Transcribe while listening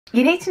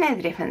You need to know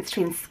the difference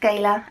between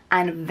scalar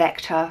and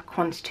vector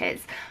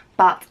quantities,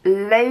 but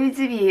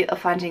loads of you are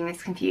finding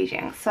this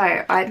confusing.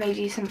 So I've made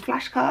you some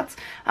flashcards.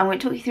 I'm going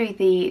to talk you through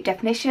the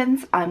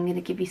definitions, I'm going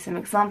to give you some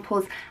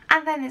examples,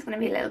 and then there's going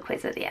to be a little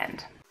quiz at the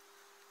end.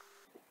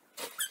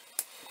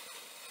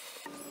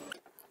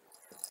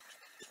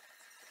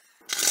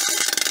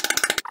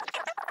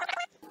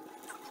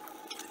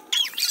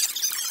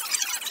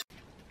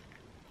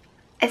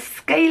 A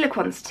scalar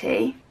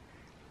quantity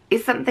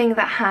is something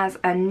that has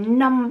a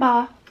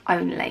number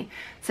only.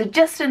 So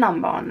just a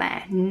number on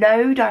there,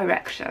 no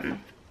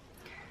direction.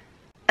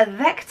 A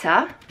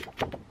vector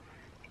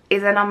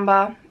is a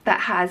number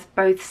that has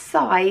both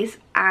size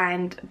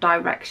and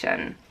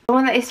direction. The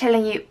one that is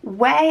telling you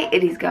where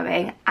it is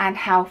going and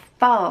how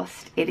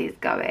fast it is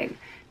going.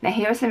 Now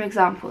here are some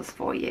examples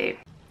for you.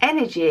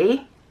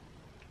 Energy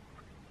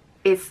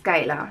is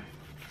scalar.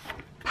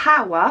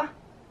 Power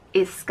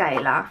is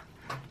scalar.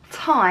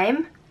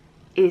 Time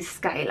is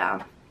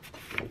scalar.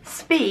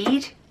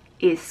 Speed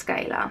is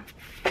scalar.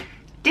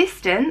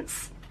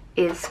 Distance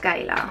is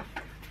scalar.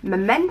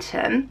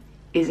 Momentum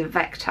is a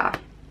vector.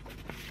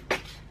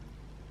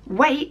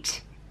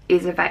 Weight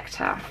is a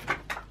vector.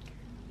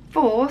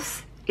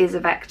 Force is a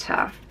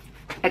vector.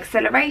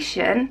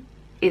 Acceleration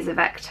is a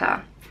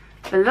vector.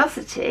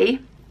 Velocity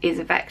is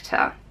a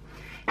vector.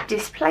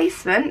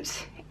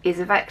 Displacement is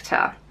a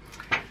vector.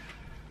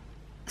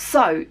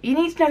 So you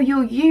need to know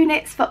your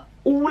units for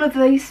all of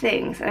those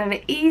things, and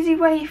an easy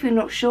way if you're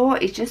not sure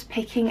is just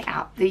picking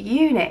out the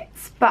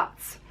units.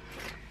 But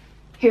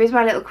here is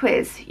my little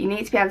quiz. You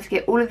need to be able to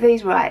get all of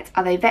these right.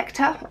 Are they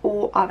vector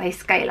or are they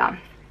scalar?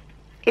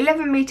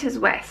 11 meters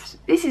west.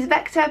 This is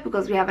vector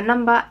because we have a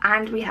number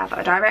and we have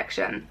a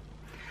direction.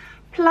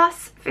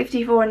 Plus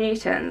 54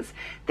 newtons.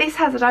 This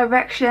has a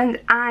direction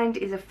and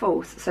is a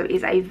force, so it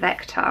is a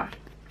vector.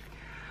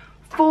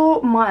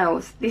 4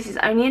 miles. This is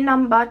only a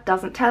number,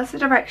 doesn't tell us the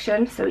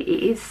direction, so it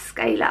is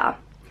scalar.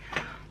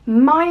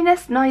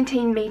 Minus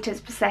 19 meters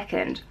per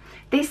second.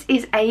 This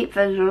is a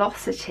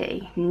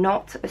velocity,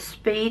 not a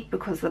speed,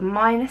 because the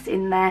minus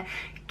in there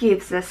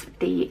gives us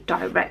the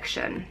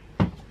direction.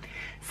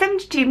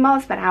 72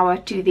 miles per hour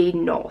to the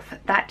north.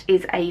 That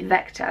is a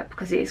vector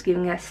because it is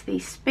giving us the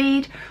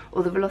speed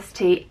or the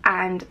velocity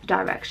and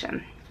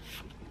direction.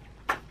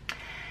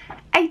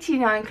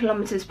 89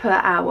 kilometers per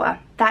hour.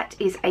 That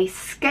is a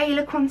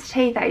scalar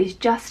quantity. That is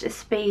just a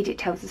speed. It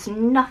tells us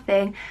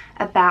nothing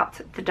about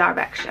the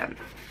direction.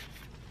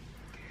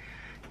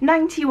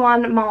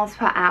 91 miles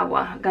per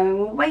hour,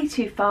 going way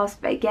too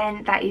fast, but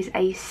again that is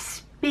a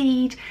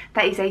speed,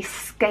 that is a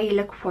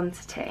scalar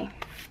quantity.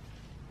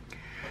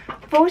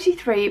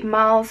 43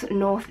 miles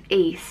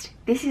northeast.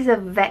 This is a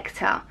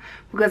vector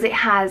because it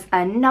has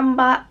a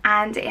number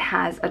and it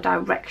has a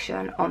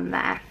direction on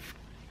there.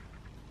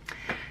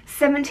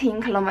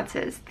 17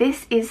 kilometers.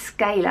 This is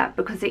scalar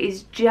because it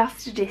is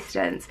just a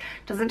distance.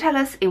 Doesn't tell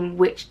us in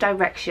which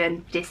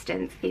direction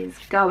distance is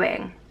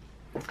going.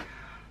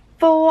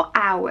 4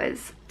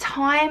 hours.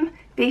 Time,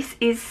 this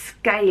is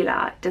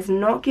scalar. Does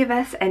not give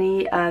us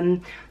any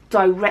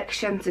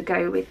direction to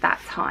go with that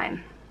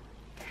time.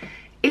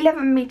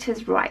 11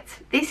 meters right.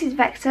 This is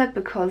vector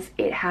because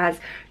it has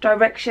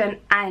direction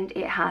and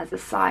it has a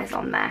size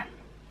on there.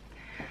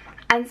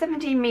 And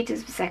 17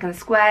 meters per second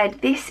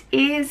squared. This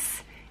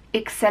is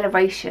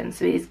acceleration,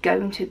 so it is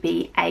going to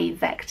be a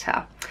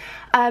vector.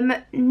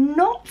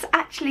 Not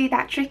actually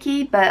that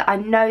tricky, but I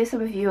know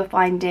some of you are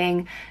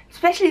finding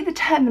especially the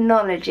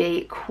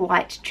terminology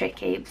quite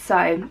tricky.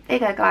 So there you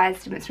go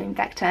guys, difference between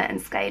vector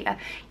and scalar.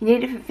 You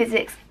need it for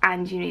physics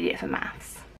and you need it for maths.